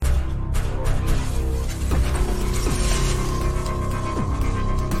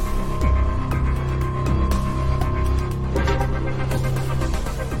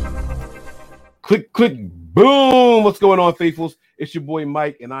Click, click, boom. What's going on, faithfuls? It's your boy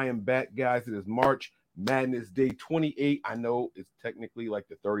Mike, and I am back, guys. It is March Madness Day 28. I know it's technically like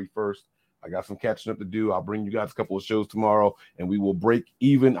the 31st. I got some catching up to do. I'll bring you guys a couple of shows tomorrow, and we will break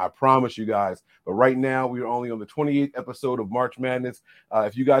even. I promise you guys. But right now, we are only on the 28th episode of March Madness.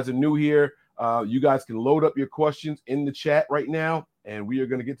 If you guys are new here, you guys can load up your questions in the chat right now, and we are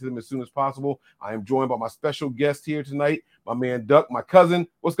going to get to them as soon as possible. I am joined by my special guest here tonight, my man Duck, my cousin.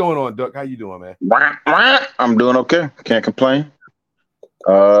 What's going on, Duck? How you doing, man? I'm doing okay. Can't complain.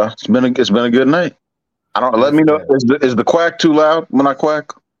 It's been a good night. Let me know. Is the quack too loud when I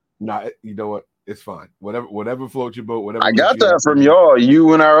quack? Nah, you know what? It's fine. Whatever floats your boat. Whatever. I got that from y'all.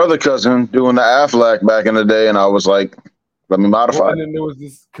 You and our other cousin doing the Aflac back in the day, and I was like, let me modify. Well, and then there was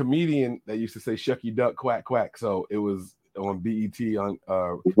this comedian that used to say "Shucky Duck Quack Quack," so it was on BET on.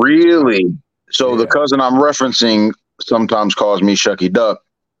 Really? So the cousin I'm referencing sometimes calls me Shucky Duck.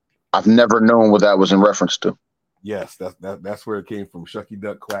 I've never known what that was in reference to. Yes, that's where it came from. Shucky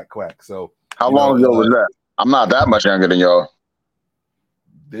Duck Quack Quack. So how long ago was that? I'm not that much younger than y'all.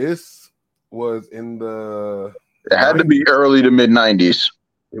 This was in the. It had 90s. To be early to mid 90s.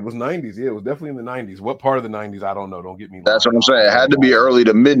 It was 90s. Yeah, it was definitely in the 90s. What part of the 90s? I don't know. Don't get me. That's what I'm saying. It had to be early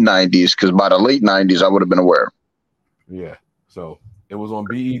to mid 90s because by the late 90s, I would have been aware. Yeah. So it was on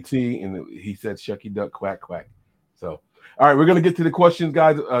BET, and he said Shucky Duck Quack Quack. So, all right, we're going to get to the questions,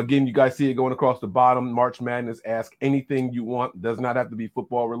 guys. Again, you guys see it going across the bottom. March Madness. Ask anything you want. Does not have to be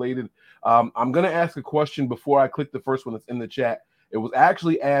football related. I'm going to ask a question before I click the first one that's in the chat. It was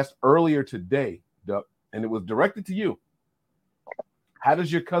actually asked earlier today, Duck, and it was directed to you. How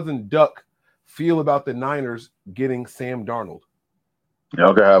does your cousin Duck feel about the Niners getting Sam Darnold?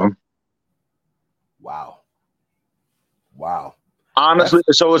 Y'all can have him. Wow. Honestly,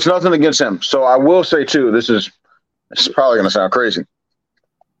 so it's nothing against him. So I will say, too, this is probably going to sound crazy.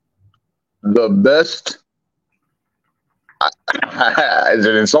 The best is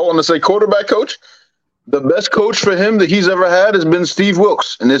it insulting to say quarterback coach? The best coach for him that he's ever had has been Steve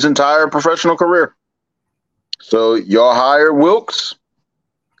Wilks in his entire professional career. So y'all hire Wilks,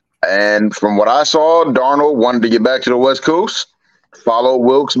 and from what I saw, Darnold wanted to get back to the West Coast. Follow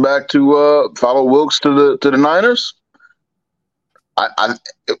Wilks to the Niners. I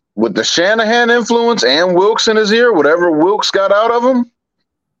with the Shanahan influence and Wilks in his ear, whatever Wilks got out of him,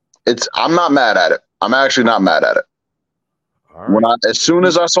 I'm not mad at it. I'm actually not mad at it. Right. As soon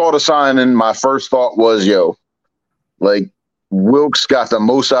as I saw the signing, my first thought was, Wilks got the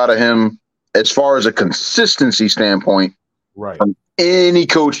most out of him as far as a consistency standpoint, right? From any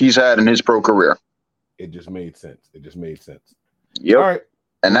coach he's had in his pro career. It just made sense. Yep. All right.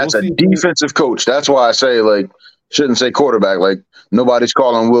 And that's a defensive coach. That's why I say, shouldn't say quarterback. Nobody's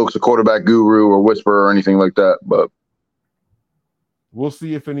calling Wilks a quarterback guru or whisperer or anything like that. But we'll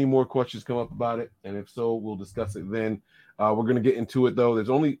see if any more questions come up about it, and if so, we'll discuss it then. We're going to get into it, though. There's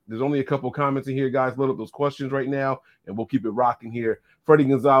only a couple comments in here, guys. Load up those questions right now, and we'll keep it rocking here. Freddie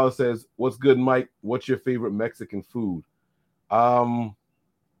Gonzalez says, "What's good, Mike? What's your favorite Mexican food?" Wow.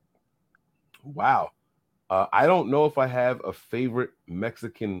 I don't know if I have a favorite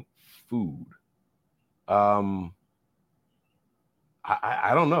Mexican food. I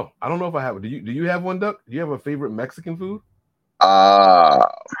don't know. I don't know if I have it. Do you have one, Duck? Do you have a favorite Mexican food?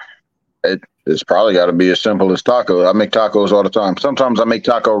 It's probably got to be as simple as taco. I make tacos all the time. Sometimes I make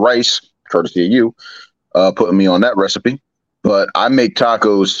taco rice, courtesy of you, putting me on that recipe. But I make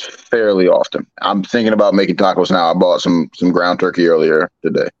tacos fairly often. I'm thinking about making tacos now. I bought some ground turkey earlier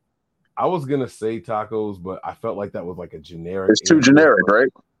today. I was going to say tacos, but I felt like that was like a generic. It's too generic, right?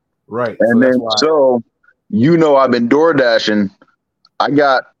 Right. And I've been door dashing. I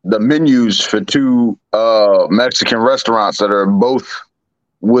got the menus for two Mexican restaurants that are both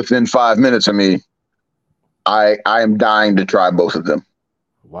within 5 minutes of me. I am dying to try both of them.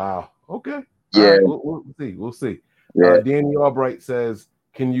 Wow. Okay. Yeah. Right. We'll see. Yeah. Danny Albright says,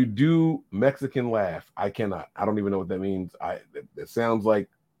 "Can you do Mexican laugh?" I cannot. I don't even know what that means. It sounds like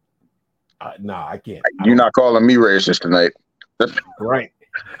nah, I can't. You're not calling me racist tonight. Right.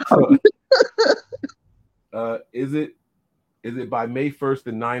 Is it by May 1st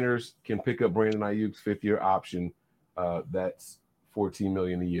the Niners can pick up Brandon Ayuk's 5th-year option? That's $14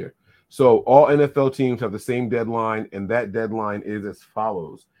 million a year. So all NFL teams have the same deadline, and that deadline is as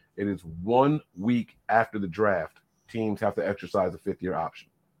follows. It is 1 week after the draft. Teams have to exercise a 5th-year option.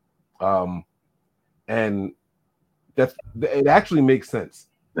 And it actually makes sense,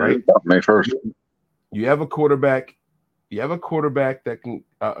 right? May 1st. You have a quarterback that can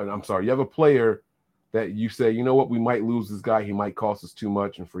you have a player that you say, you know what, we might lose this guy. He might cost us too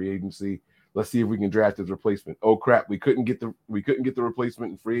much in free agency. Let's see if we can draft his replacement. Oh crap, we couldn't get the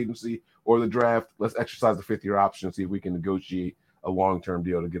replacement in free agency or the draft. Let's exercise the 5th-year option and see if we can negotiate a long-term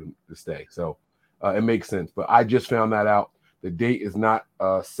deal to get him to stay. So it makes sense. But I just found that out. The date is not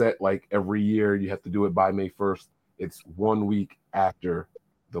set like every year. You have to do it by May 1st. It's 1 week after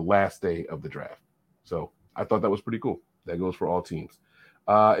the last day of the draft. So I thought that was pretty cool. That goes for all teams.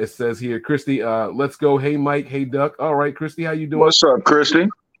 It says here, Christy, let's go. Hey, Mike. Hey, Duck. All right, Christy, how you doing? What's up, Christy?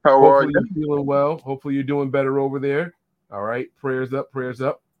 How are you? Hopefully you're feeling well. Hopefully you're doing better over there. All right. Prayers up. Prayers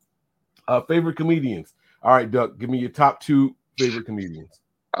up. Favorite comedians. All right, Duck, give me your top 2 favorite comedians.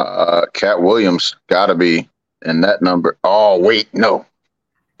 Cat Williams got to be in that number. Oh, wait. No.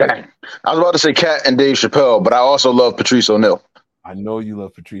 Dang. I was about to say Cat and Dave Chappelle, but I also love Patrice O'Neal. I know you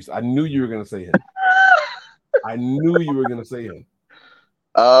love Patrice. I knew you were going to say him. I knew you were going to say him.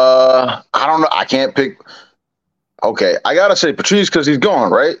 I don't know. I can't pick. Okay, I gotta say Patrice because he's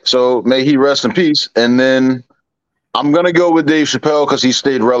gone, right? So may he rest in peace. And then I'm gonna go with Dave Chappelle because he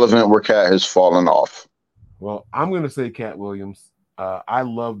stayed relevant where Cat has fallen off. Well, I'm gonna say Cat Williams. I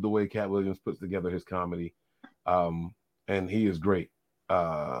love the way Cat Williams puts together his comedy, and he is great.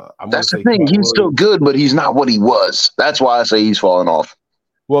 That's the thing. He's still good, but he's not what he was. That's why I say he's falling off.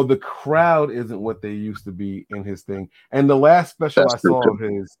 Well, the crowd isn't what they used to be in his thing. And the last special I saw of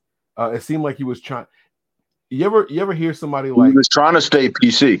his, it seemed like he was trying. You ever hear somebody like he was trying to stay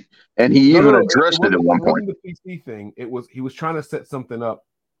PC, and he even addressed it at one point. The PC thing, he was trying to set something up,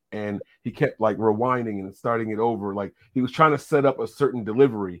 and he kept like rewinding and starting it over. Like he was trying to set up a certain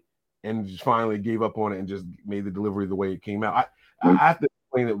delivery, and just finally gave up on it and just made the delivery the way it came out. I have to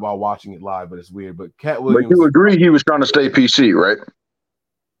explain it while watching it live, but it's weird. But Cat Williams, but you agree he was trying to stay PC, right?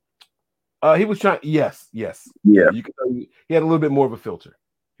 He was trying. Yes. Yeah. You can tell he had a little bit more of a filter.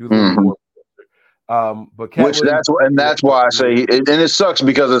 He was a little bit more. But Cat that's why I say, and it sucks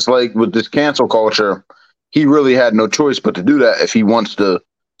because it's like with this cancel culture, he really had no choice but to do that if he wants to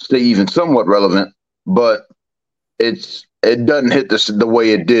stay even somewhat relevant. But it doesn't hit the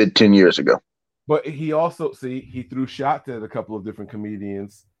way it did 10 years ago. But he also he threw shots at a couple of different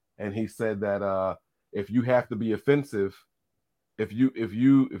comedians, and he said that if you have to be offensive, if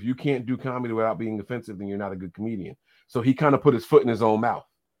you can't do comedy without being offensive, then you're not a good comedian. So he kind of put his foot in his own mouth.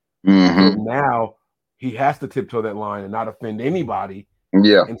 Mm-hmm. So now he has to tiptoe that line and not offend anybody,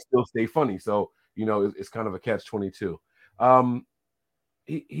 and still stay funny. So it's kind of a catch-22.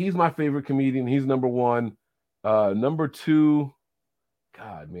 He's my favorite comedian. He's number 1. Number 2,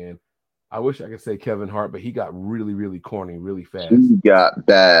 God, man, I wish I could say Kevin Hart, but he got really, really corny really fast. He got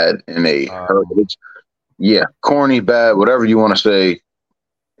bad in a hurry. Yeah, corny, bad, whatever you want to say.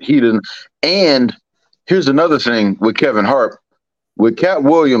 He didn't. And here's another thing with Kevin Hart. With Cat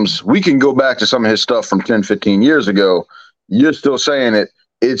Williams, we can go back to some of his stuff from 10, 15 years ago. You're still saying it.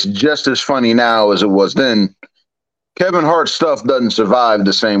 It's just as funny now as it was then. Kevin Hart's stuff doesn't survive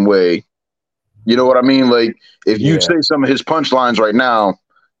the same way. You know what I mean? Like, if you say some of his punchlines right now,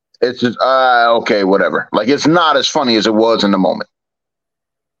 it's just, okay, whatever. Like, it's not as funny as it was in the moment.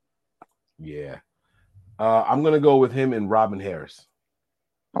 Yeah. I'm going to go with him and Robin Harris.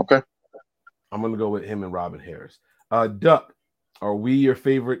 Okay. I'm going to go with him and Robin Harris. Duck, are we your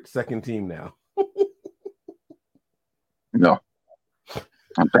favorite second team now? No.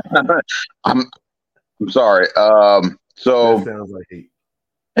 I'm sorry. So that sounds like hate.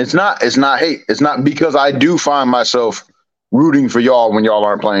 It's not hate. It's not because I do find myself rooting for y'all when y'all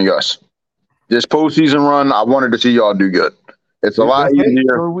aren't playing us. This postseason run, I wanted to see y'all do good. It's a lot easier.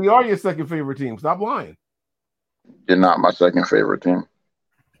 So we are your second favorite team. Stop lying. You're not my second favorite team.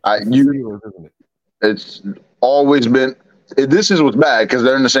 It's always been. This is what's bad because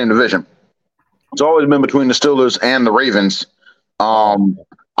they're in the same division. It's always been between the Steelers and the Ravens.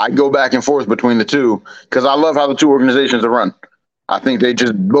 I go back and forth between the two because I love how the two organizations are run. I think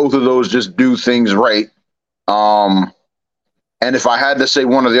both of those just do things right. And if I had to say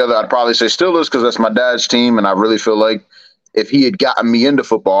one or the other, I'd probably say Steelers because that's my dad's team, and I really feel like if he had gotten me into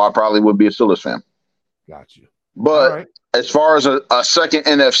football, I probably would be a Steelers fan. Got you. But as far as a second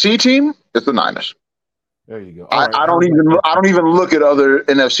NFC team, it's the Niners. There you go. I don't even look at other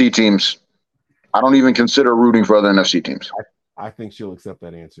NFC teams. I don't even consider rooting for other NFC teams. I think she'll accept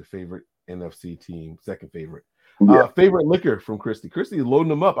that answer. Favorite NFC team, second favorite. Yeah. Favorite liquor from Christy. Christy is loading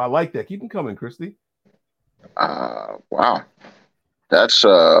them up. I like that. Keep them coming, Christy. Wow. That's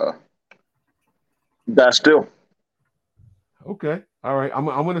still. Okay. All right. I'm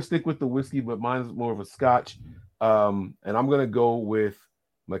going to stick with the whiskey, but mine's more of a scotch. And I'm going to go with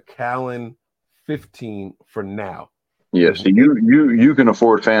Macallan 15 for now. Yeah, so you can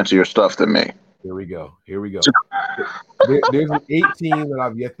afford fancier stuff than me. Here we go. There's an 18 that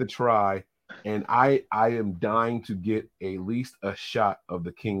I've yet to try. and I am dying to get at least a shot of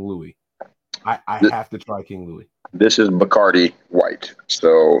the King Louis. I have to try King Louis. This is Bacardi White.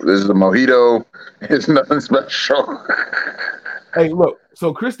 So this is a mojito. It's nothing special. Hey, look.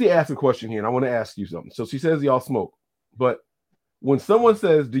 So Christy asked a question here, and I want to ask you something. So she says y'all smoke, but when someone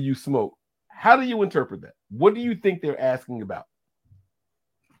says, "Do you smoke?" How do you interpret that? What do you think they're asking about?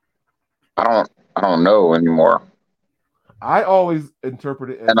 I don't know anymore. I always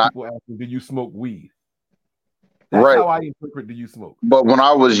interpret it as people asking, "Do you smoke weed?" That's right. how I interpret "Do you smoke?" But when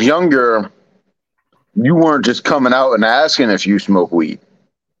I was younger, you weren't just coming out and asking if you smoke weed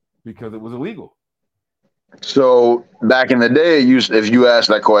because it was illegal. So back in the day, if you asked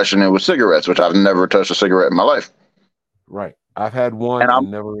that question, it was cigarettes, which I've never touched a cigarette in my life. Right. I've had one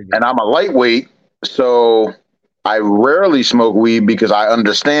and never again. And I'm a lightweight, so I rarely smoke weed because I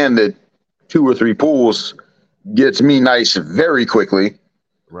understand that 2 or 3 pulls gets me nice very quickly.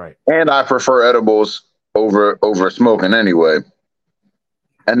 Right. And I prefer edibles over smoking anyway.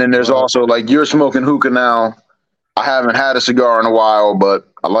 And then there's also like you're smoking hookah now. I haven't had a cigar in a while, but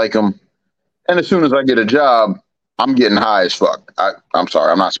I like them. And as soon as I get a job, I'm getting high as fuck. I'm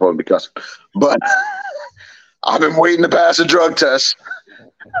sorry, I'm not supposed to be cussing, but I've been waiting to pass a drug test.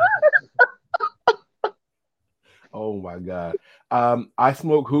 Oh my God. I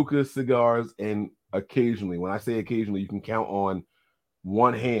smoke hookah, cigars, and occasionally, when I say occasionally, you can count on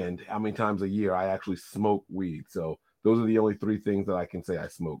one hand how many times a year I actually smoke weed. So those are the only 3 things that I can say I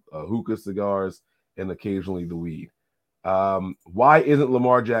smoke: hookah, cigars, and occasionally the weed. Why isn't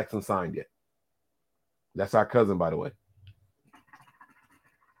Lamar Jackson signed yet? That's our cousin, by the way.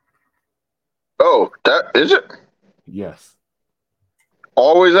 Oh, that is it? Yes.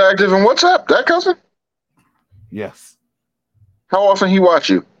 Always active in WhatsApp, that cousin? Yes. How often he watch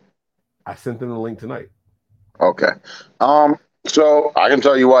you? I sent him the link tonight. Okay. So I can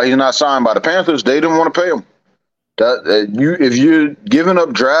tell you why he's not signed by the Panthers. They didn't want to pay him. If you're giving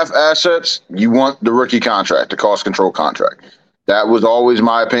up draft assets, you want the rookie contract, the cost control contract. That was always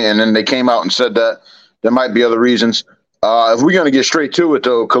my opinion. And then they came out and said that there might be other reasons. If we're going to get straight to it,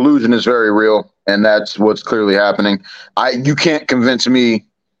 though, collusion is very real, and that's what's clearly happening. You can't convince me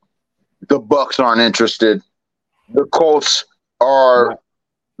the Bucs aren't interested. The Colts right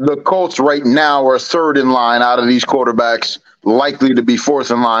now are 3rd in line out of these quarterbacks, likely to be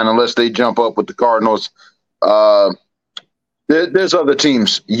 4th in line unless they jump up with the Cardinals. There's other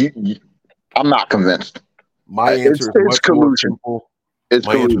teams. I'm not convinced. My answer is much more simple.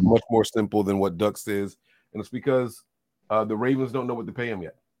 My answer is much more simple than what Duck says, and it's because the Ravens don't know what to pay him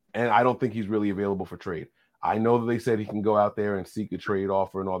yet, and I don't think he's really available for trade. I know that they said he can go out there and seek a trade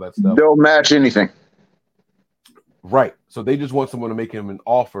offer and all that stuff. They'll match anything. Right. So they just want someone to make him an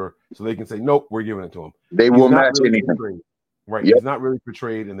offer so they can say, nope, we're giving it to him. They will match anything. Right. Yep. He's not really for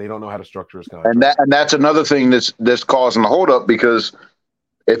trade, and they don't know how to structure his contract. And that's another thing that's causing the holdup, because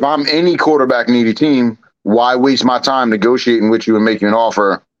if I'm any quarterback needy team, why waste my time negotiating with you and making an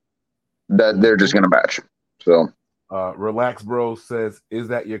offer that they're just going to match? So, Relax Bro says, is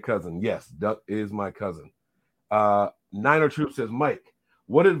that your cousin? Yes, Duck is my cousin. Niner Troop says, Mike,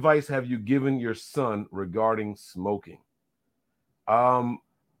 what advice have you given your son regarding smoking?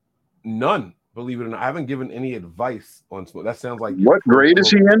 None, believe it or not. I haven't given any advice on smoke. That sounds like... What grade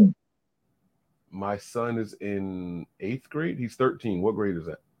is he in? My son is in 8th grade. He's 13. What grade is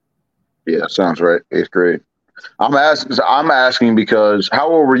that? Yeah, sounds right. 8th grade. I'm asking because how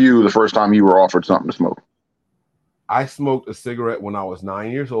old were you the first time you were offered something to smoke? I smoked a cigarette when I was 9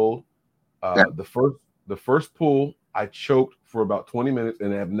 years old. Yeah. The first pull, I choked for about 20 minutes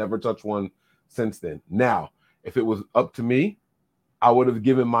and have never touched one since then. Now, if it was up to me, I would have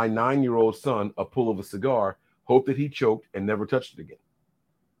given my 9-year-old son a pull of a cigar, hope that he choked and never touched it again.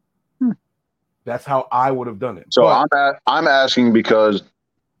 That's how I would have done it. So I'm asking because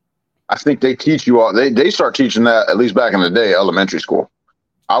I think they teach you all. They start teaching that, at least back in the day, elementary school.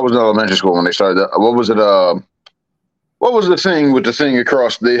 I was in elementary school when they started that. What was it? What was the thing with the thing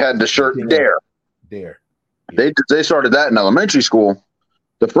across? They had the shirt Dare. Dare. Yeah. They started that in elementary school.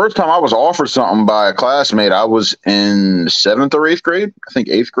 The first time I was offered something by a classmate, I was in 7th or 8th grade. I think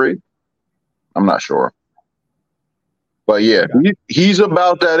 8th grade. I'm not sure. But yeah, he's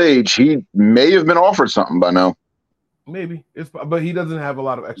about that age. He may have been offered something by now. Maybe but he doesn't have a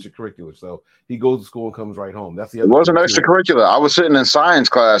lot of extracurriculars, so he goes to school and comes right home. That's the other. It wasn't extracurricular. I was sitting in science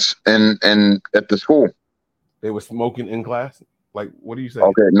class and at the school. They were smoking in class. Like, what do you say?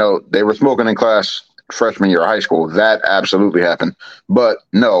 Okay, no, they were smoking in class freshman year of high school. That absolutely happened. But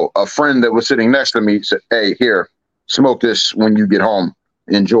no, a friend that was sitting next to me said, "Hey, here, smoke this when you get home.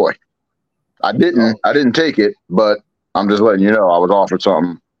 Enjoy." I didn't take it, but I'm just letting you know I was offered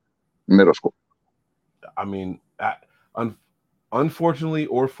something Middle school. I mean, unfortunately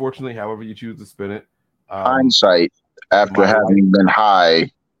or fortunately, however you choose to spin it. Hindsight, after having been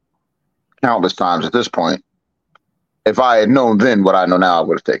high countless times at this point, if I had known then what I know now, I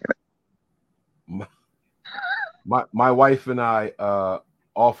would have taken it. My wife and I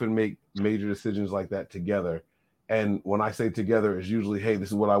often make major decisions like that together. And when I say together, it's usually, hey, this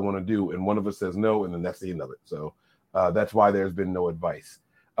is what I want to do. And one of us says no, and then that's the end of it. So that's why there's been no advice.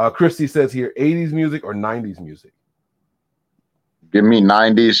 Christy says here, 80s music or 90s music? Give me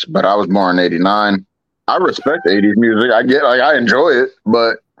 90s, but I was born in 89. I respect 80s music. I enjoy it,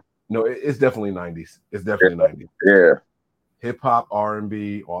 but no, it's definitely 90s. It's definitely 90s. Yeah. Hip hop,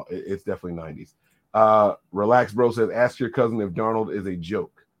 R&B, it's definitely 90s. Relax Bro says, ask your cousin if Darnold is a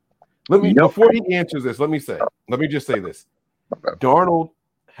joke. Before he answers this, let me just say this. Okay. Darnold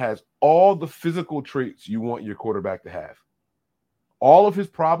has all the physical traits you want your quarterback to have. All of his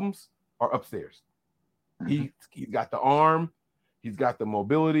problems are upstairs. He's got the arm, he's got the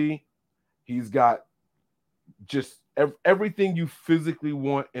mobility, he's got just everything you physically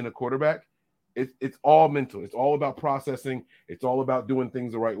want in a quarterback. It's all mental. It's all about processing. It's all about doing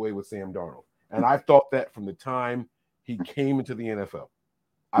things the right way with Sam Darnold. And I thought that from the time he came into the NFL.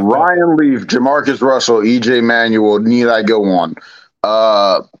 Ryan Leaf, Jamarcus Russell, EJ Manuel, need I go on?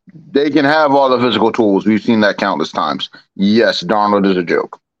 They can have all the physical tools. We've seen that countless times. Yes, Darnold is a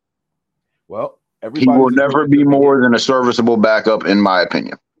joke. Well, he will never be more than a serviceable backup, in my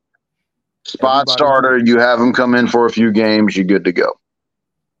opinion. Spot starter, you have him come in for a few games, you're good to go.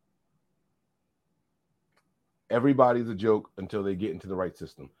 Everybody's a joke until they get into the right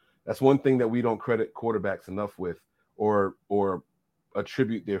system. That's one thing that we don't credit quarterbacks enough with, or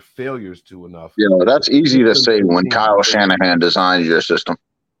attribute their failures to enough. That's easy to say when Kyle Shanahan designs your system.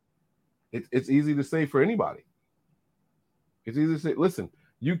 It's easy to say for anybody. It's easy to say. Listen,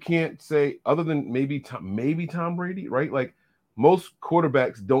 you can't say, other than maybe Tom Brady, right? Like, most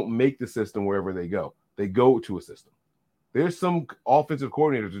quarterbacks don't make the system wherever they go. They go to a system. There's some offensive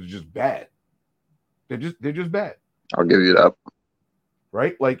coordinators that are just bad. They're just bad. I'll give you that.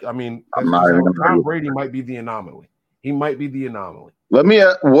 Right? Like, I mean, Tom Brady might be the anomaly. He might be the anomaly. Let me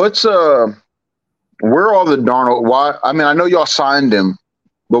where are all the Darnold? Why? I mean, I know y'all signed him,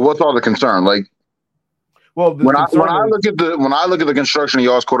 but what's all the concern? Like, well, when I look at the construction of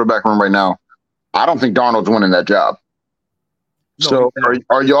y'all's quarterback room right now, I don't think Darnold's winning that job. No, so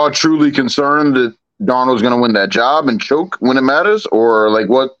are y'all truly concerned that Darnold's going to win that job and choke when it matters, or like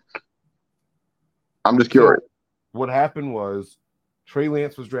what? I'm just curious. So what happened was Trey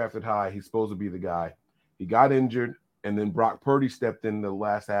Lance was drafted high. He's supposed to be the guy. He got injured, and then Brock Purdy stepped in the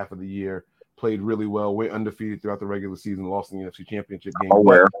last half of the year, played really well, went undefeated throughout the regular season, lost in the NFC Championship game.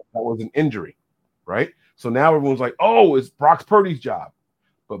 That was an injury, right? So now everyone's like, oh, it's Brock Purdy's job.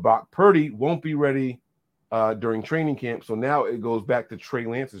 But Brock Purdy won't be ready during training camp, so now it goes back to Trey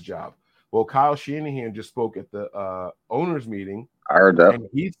Lance's job. Well, Kyle Shanahan just spoke at the owners meeting. I heard that. And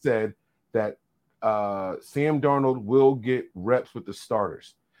he said that Sam Darnold will get reps with the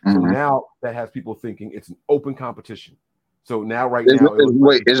starters. So now that has people thinking it's an open competition. So now,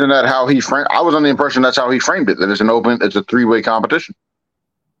 isn't that how he framed? I was under the impression that's how he framed it. That it's a three-way competition.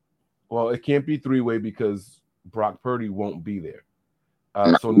 Well, it can't be three-way because Brock Purdy won't be there.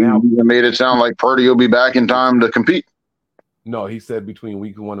 So now you made it sound like Purdy will be back in time to compete. No, he said between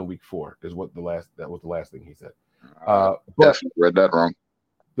week 1 and week 4 is what the last thing he said. But definitely read that wrong.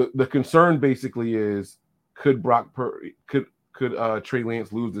 The concern basically is, could Brock Purdy could Trey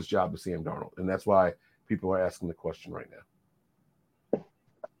Lance lose this job to Sam Darnold? And that's why people are asking the question right now.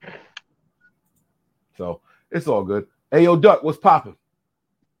 So it's all good. Hey, yo, Duck, what's popping?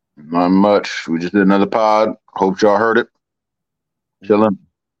 Not much. We just did another pod. Hope y'all heard it. Chilling.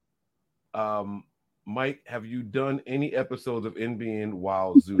 Mike, have you done any episodes of NBN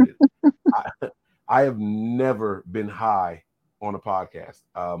while zooted? I have never been high on a podcast.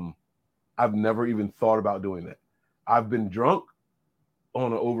 I've never even thought about doing that. I've been drunk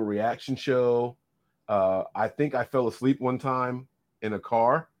on an overreaction show. I think I fell asleep one time in a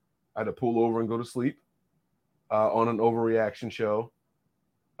car. I had to pull over and go to sleep on an overreaction show.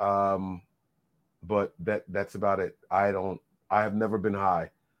 But that's about it. I have never been high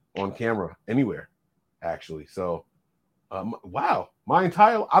on camera anywhere, actually. So, wow,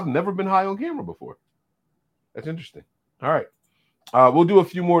 I've never been high on camera before. That's interesting. All right. We'll do a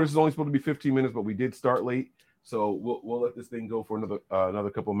few more. This is only supposed to be 15 minutes, but we did start late. So we'll let this thing go for another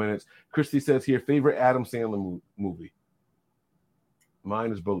couple minutes. Christy says here, favorite Adam Sandler movie.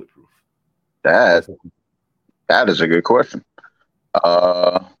 Mine is Bulletproof. That is a good question.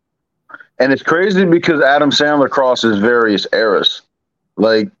 And it's crazy because Adam Sandler crosses various eras.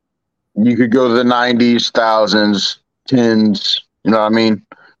 Like, You could go to the 90s, thousands, tens. You know what I mean?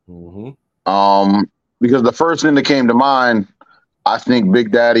 Because the first thing that came to mind, I think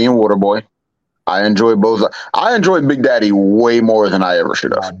Big Daddy and Waterboy. I enjoy both. I enjoyed Big Daddy way more than I ever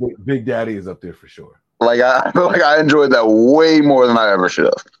should have. Big Daddy is up there for sure. I enjoyed that way more than I ever should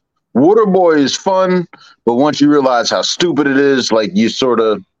have. Waterboy is fun, but once you realize how stupid it is, like you sort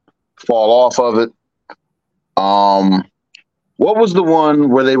of fall off of it. What was the one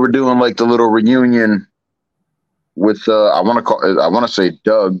where they were doing like the little reunion with I want to say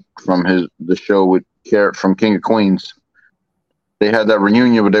Doug from the show with Carrot from King of Queens. They had that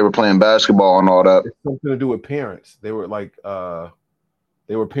reunion where they were playing basketball and all that. It's something to do with parents. They were like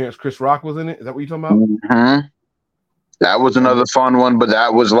they were parents. Chris Rock was in it. Is that what you're talking about? Mm-hmm. That was another fun one, but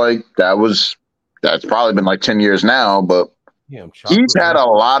that's probably been like 10 years now, but he's had a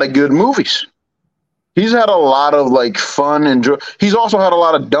lot of good movies. He's had a lot of like fun he's also had a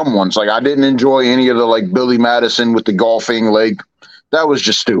lot of dumb ones. Like I didn't enjoy any of the like Billy Madison with the golfing leg. That was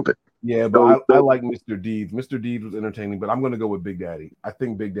just stupid. Yeah, but I like Mr. Deeds. Mr. Deeds was entertaining, but I'm going to go with Big Daddy. I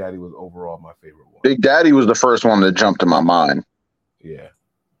think Big Daddy was overall my favorite one. Big Daddy was the first one that jumped to my mind. Yeah.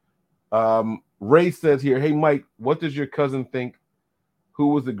 Ray says here, hey, Mike, what does your cousin think? Who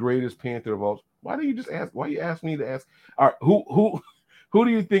was the greatest Panther of all? Why do you just ask? Why you ask me to ask? All right, who do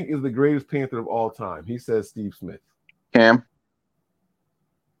you think is the greatest Panther of all time? He says Steve Smith. Cam.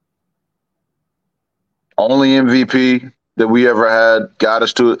 Only MVP that we ever had, got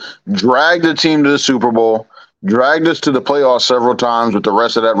us to it, dragged the team to the Super Bowl, dragged us to the playoffs several times with the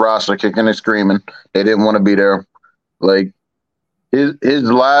rest of that roster kicking and screaming. They didn't want to be there. Like his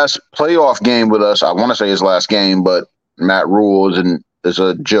last playoff game with us, I want to say his last game, but Matt Rule is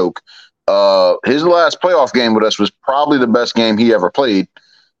a joke. His last playoff game with us was probably the best game he ever played,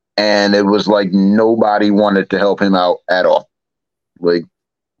 and it was like nobody wanted to help him out at all. Like,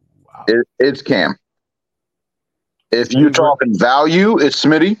 wow. It's Cam. If you're talking value, it's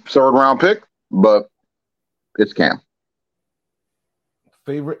Smitty, 3rd round pick, but it's Cam.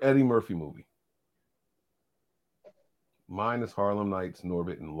 Favorite Eddie Murphy movie? Mine is Harlem Nights,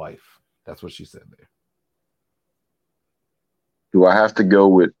 Norbit, and Life. That's what she said there. Do I have to go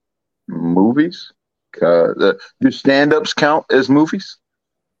with movies? Do stand-ups count as movies?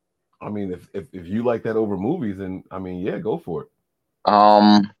 I mean, if you like that over movies, then I mean, yeah, go for it.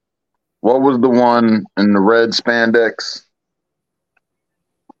 What was the one in the red spandex?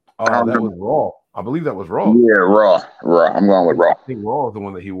 Oh, that was Raw. I believe that was Raw. Yeah, Raw. I'm going with Raw. I think Raw is the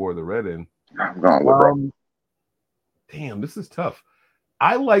one that he wore the red in. I'm going with Raw. Damn, this is tough.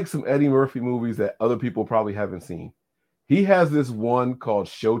 I like some Eddie Murphy movies that other people probably haven't seen. He has this one called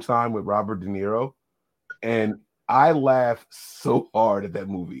Showtime with Robert De Niro, and I laughed so hard at that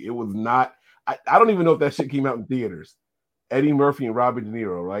movie. It was not. I don't even know if that shit came out in theaters. Eddie Murphy and Robert De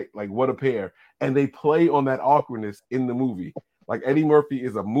Niro, right? Like, what a pair. And they play on that awkwardness in the movie. Like, Eddie Murphy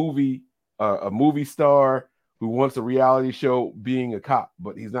is a movie star who wants a reality show being a cop,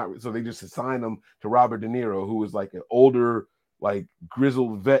 but he's not. So they just assign him to Robert De Niro, who is like an older, like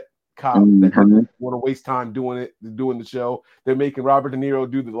grizzled vet cop that doesn't want to waste time doing the show. They're making Robert De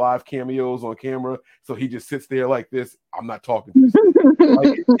Niro do the live cameos on camera, so he just sits there like this. I'm not talking to you.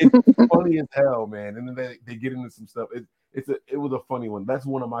 Like, it's funny as hell, man. And then they get into some stuff. It was a funny one. That's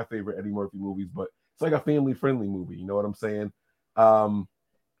one of my favorite Eddie Murphy movies, but it's like a family-friendly movie. You know what I'm saying?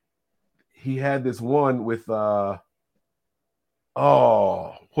 He had this one with what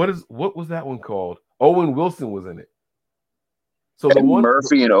was that one called? Owen Wilson was in it. So Eddie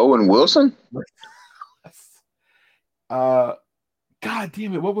Murphy and Owen Wilson? God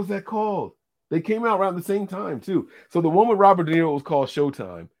damn it, what was that called? They came out around the same time too. So the one with Robert De Niro was called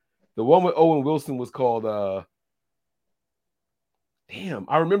Showtime. The one with Owen Wilson was called I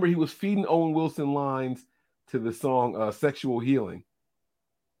remember he was feeding Owen Wilson lines to the song Sexual Healing.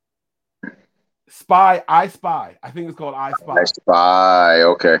 I Spy. I think it's called I Spy. I Spy,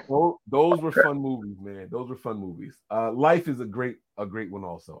 okay. Those were fun movies, man. Those were fun movies. Life is a great one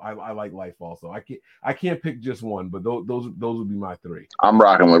also. I like Life also. I can't pick just one, but those would be my three. I'm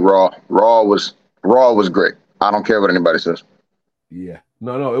rocking with Raw. Raw was great. I don't care what anybody says. Yeah.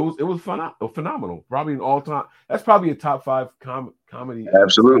 No, it was phenomenal. Probably an all-time. That's probably a top 5 comedy.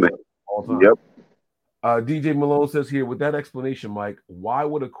 Absolutely. All time. Yep. DJ Malone says here, with that explanation, Mike, why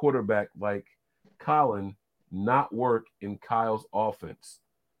would a quarterback like Colin not work in Kyle's offense?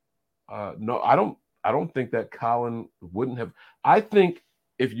 No, I don't think that Colin wouldn't have. I think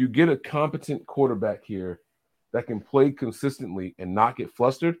if you get a competent quarterback here that can play consistently and not get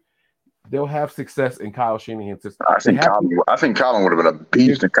flustered, they'll have success in Kyle Shanahan's system. I think Colin would have been a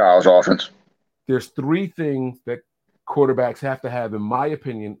beast in Kyle's offense. There's 3 things that quarterbacks have to have, in my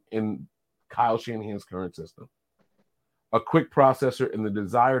opinion, in Kyle Shanahan's current system. A quick processor and the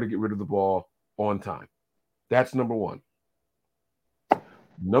desire to get rid of the ball on time. That's number one.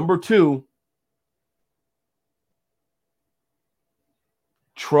 Number two,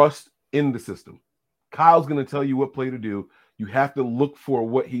 trust in the system. Kyle's going to tell you what play to do. You have to look for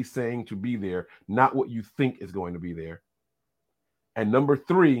what he's saying to be there, not what you think is going to be there. And number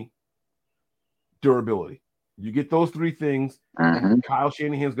three, durability. You get those three things, and Kyle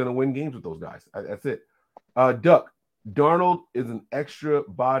Shanahan's going to win games with those guys. That's it. Duck, Darnold is an extra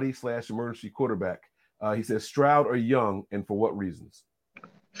body / emergency quarterback. He says Stroud or Young, and for what reasons?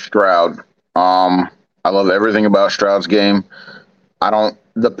 Stroud. I love everything about Stroud's game.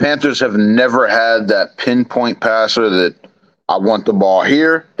 The Panthers have never had that pinpoint passer that I want the ball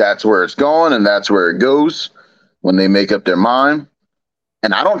here. That's where it's going, and that's where it goes when they make up their mind.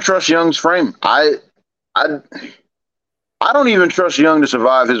 And I don't trust Young's frame. I don't even trust Young to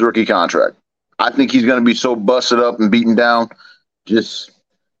survive his rookie contract. I think he's going to be so busted up and beaten down.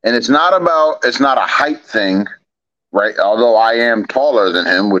 And it's not a height thing, right? Although I am taller than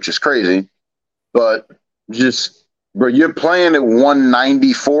him, which is crazy. But bro, you're playing at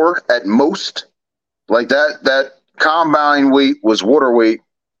 194 at most. Like that combine weight was water weight.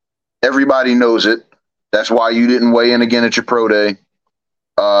 Everybody knows it. That's why you didn't weigh in again at your pro day.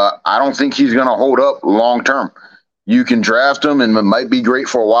 I don't think he's going to hold up long term. You can draft him and it might be great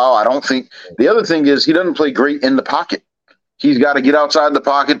for a while. I don't think the other thing is he doesn't play great in the pocket. He's got to get outside the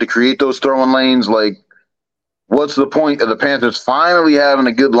pocket to create those throwing lanes. Like, what's the point of the Panthers finally having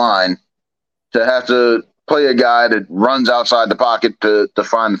a good line to have to play a guy that runs outside the pocket to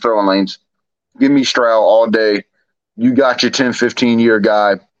find the throwing lanes? Give me Stroud all day. You got your 10, 15-year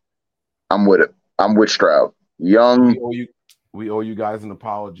guy. I'm with it. I'm with Stroud. Young. We owe you guys an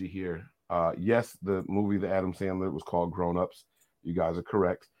apology here. Yes, the movie that Adam Sandler was called Grown Ups. You guys are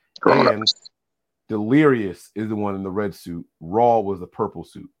correct. And Delirious is the one in the red suit. Raw was the purple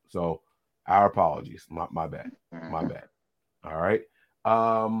suit. So our apologies. My bad. My bad. All right.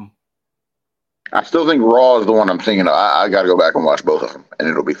 I still think Raw is the one I'm thinking of. I got to go back and watch both of them, and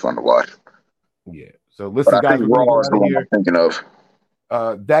it'll be fun to watch. Yeah. So listen, but I guys. think Raw is the one I'm thinking of.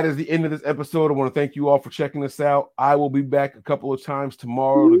 That is the end of this episode. I want to thank you all for checking us out. I will be back a couple of times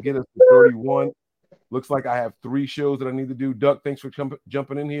tomorrow to get us to 31. Looks like I have 3 shows that I need to do. Duck, thanks for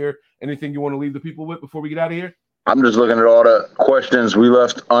jumping in here. Anything you want to leave the people with before we get out of here? I'm just looking at all the questions we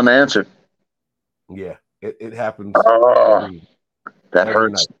left unanswered. Yeah, it happens. That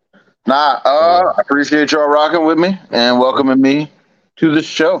hurts. I appreciate y'all rocking with me and welcoming me to this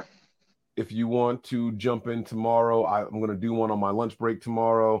show. If you want to jump in tomorrow, I'm going to do one on my lunch break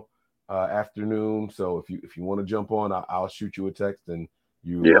tomorrow afternoon. So if you want to jump on, I'll shoot you a text and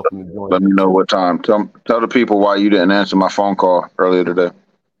you're welcome to join. Let me know what time. Tell the people why you didn't answer my phone call earlier today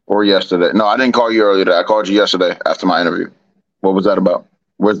or yesterday. No, I didn't call you earlier today. I called you yesterday after my interview. What was that about?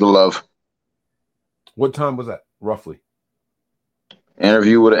 Where's the love? What time was that, roughly?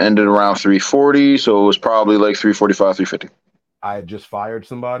 Interview would have ended around 3:40, so it was probably like 3:45, 3:50. I had just fired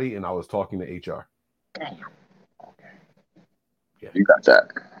somebody, and I was talking to HR. Damn. Okay. Yeah. You got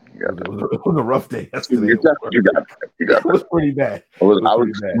that. It was a rough day yesterday. You got that. It was pretty bad.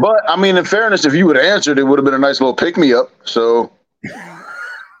 Bad. But, I mean, in fairness, if you would have answered, it would have been a nice little pick-me-up. So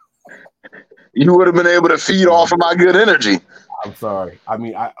you would have been able to feed off of my good energy. I'm sorry. I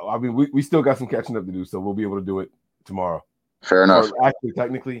mean, we still got some catching up to do, so we'll be able to do it tomorrow. Fair enough. Or actually,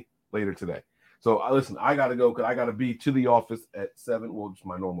 technically, later today. So, listen, I got to go because I got to be to the office at 7. Well, it's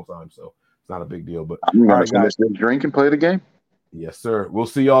my normal time, so it's not a big deal. But I'm going to finish this drink and play the game. Yes, sir. We'll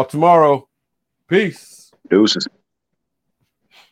see y'all tomorrow. Peace. Deuces.